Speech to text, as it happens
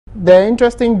The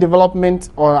interesting development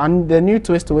and the new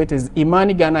twist to it is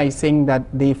IMANI Ghana is saying that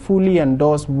they fully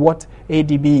endorse what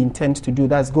ADB intends to do.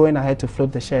 That's going ahead to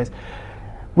float the shares.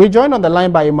 We're joined on the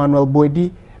line by Emmanuel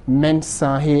Boedi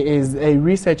Mensah. He is a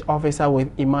research officer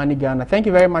with IMANI Ghana. Thank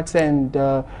you very much, sir, and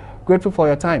grateful for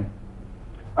your time.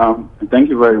 Thank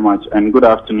you very much, and good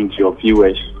afternoon to your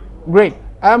viewers. Great.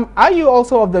 Are you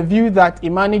also of the view that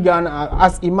IMANI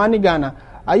Ghana,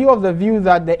 are you of the view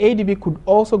that the ADB could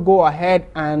also go ahead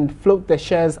and float the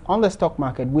shares on the stock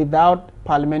market without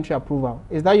parliamentary approval?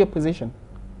 Is that your position?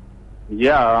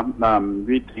 Yeah,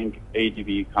 we think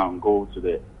ADB can go to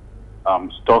the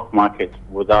stock market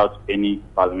without any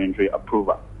parliamentary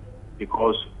approval,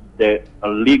 because the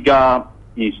legal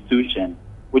institution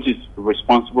which is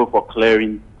responsible for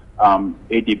clearing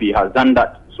ADB has done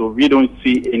that. So we don't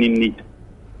see any need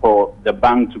for the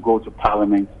bank to go to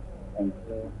parliament.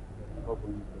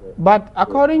 But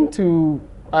according to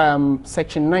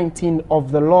Section 19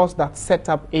 of the laws that set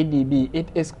up ADB, it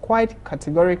is quite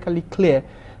categorically clear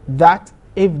that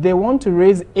if they want to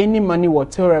raise any money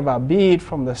whatsoever, be it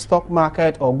from the stock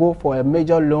market or go for a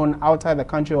major loan outside the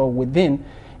country or within,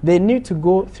 they need to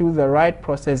go through the right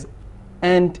process.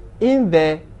 And in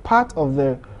the part of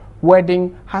the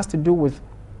wording has to do with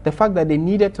the fact that they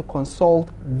needed to consult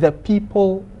the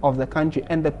people of the country,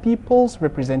 and the people's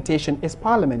representation is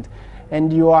Parliament.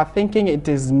 And you are thinking it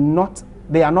is not,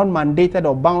 they are not mandated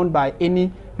or bound by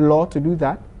any law to do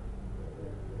that?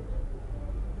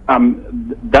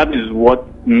 That is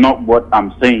not what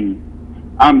I'm saying.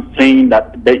 I'm saying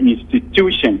that the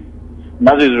institution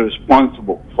that is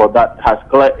responsible for that has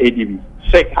cleared ADB.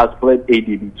 SEC has cleared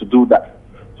ADB to do that.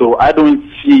 So I don't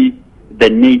see the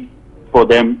need for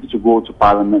them to go to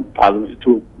parliament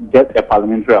to get a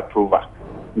parliamentary approval.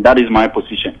 That is my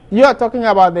position. You are talking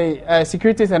about the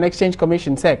Securities and Exchange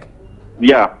Commission, SEC?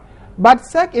 Yeah. But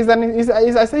SEC is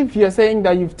as if you're saying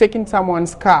that you've taken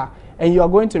someone's car and you are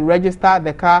going to register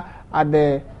the car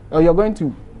or you're going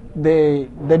to the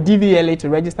DVLA to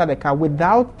register the car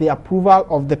without the approval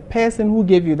of the person who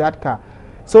gave you that car.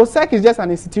 So SEC is just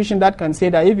an institution that can say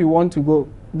that if you want to go,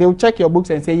 they'll check your books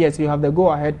and say, yes, you have the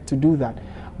go-ahead to do that.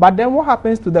 But then what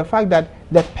happens to the fact that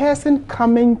the person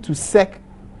coming to SEC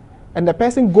and the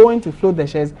person going to float the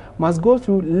shares must go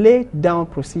through laid-down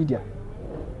procedure?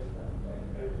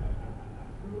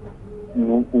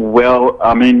 Well,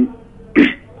 I mean,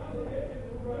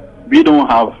 we don't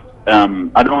have,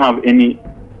 I don't have any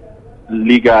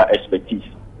legal expertise.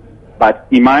 But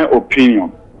in my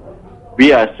opinion,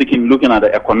 we are looking at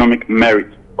the economic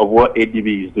merit of what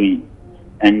ADB is doing.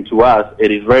 And to us, it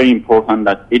is very important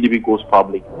that ADB goes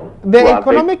public. The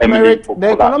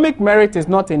economic merit is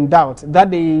not in doubt, that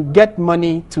they get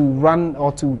money to run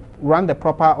the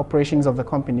proper operations of the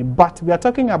company. But we are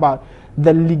talking about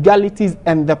the legalities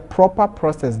and the proper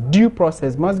process, due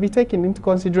process must be taken into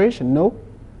consideration, no?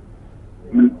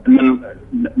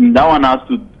 That one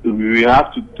we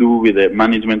have to do with the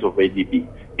management of ADB.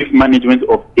 If management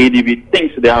of ADB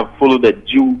thinks they have followed the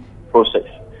due process,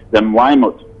 then why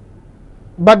not?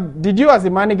 But did you, as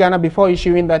IMANI Ghana, before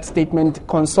issuing that statement,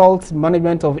 consult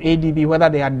management of ADB whether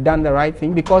they had done the right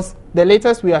thing? Because the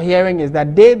latest we are hearing is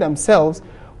that they themselves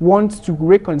want to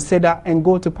reconsider and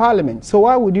go to Parliament. So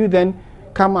why would you then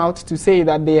come out to say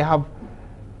that they have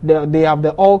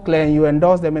the all clear and you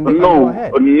endorse them and they can go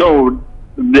ahead? No,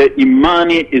 the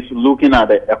IMANI is looking at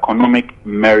the economic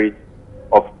merit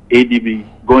of ADB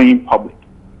going public.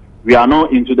 We are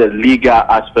not into the legal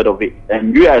aspect of it.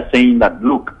 And we are saying that,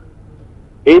 look,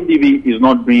 ADB is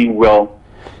not doing well.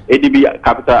 ADB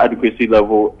capital adequacy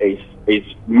level is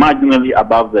marginally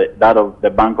above that of the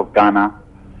Bank of Ghana.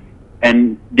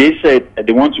 And they said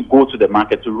they want to go to the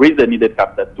market to raise the needed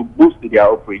capital to boost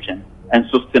their operation and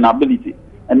sustainability.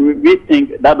 And we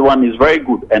think that one is very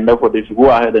good, and therefore they should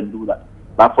go ahead and do that.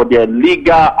 But for the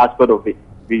legal aspect of it,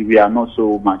 we are not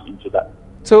so much into that.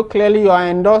 So clearly you are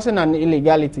endorsing an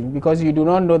illegality because you do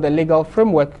not know the legal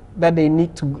framework that they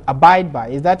need to abide by.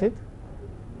 Is that it?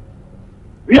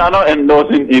 We are not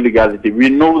endorsing illegality. We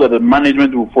know that the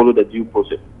management will follow the due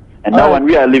process. And that one,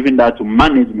 we are leaving that to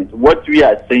management. What we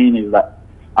are saying is that,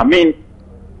 I mean,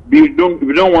 we don't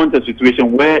want a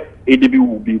situation where ADB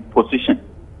will be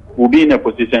in a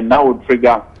position that would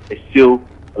trigger a sale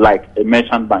like a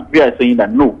merchant bank. We are saying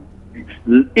that no.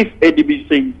 If ADB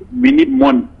says we need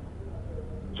money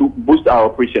to boost our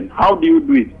operation, how do you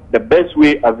do it? The best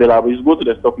way available is go to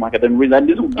the stock market and raise, and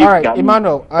this will give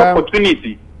Emmanuel,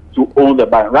 opportunity to own the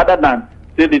bank rather than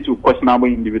sell it to questionable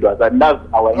individuals. And that's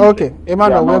our interest. Okay,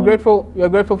 Emmanuel, we're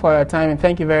grateful for your time, and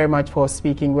thank you very much for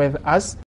speaking with us.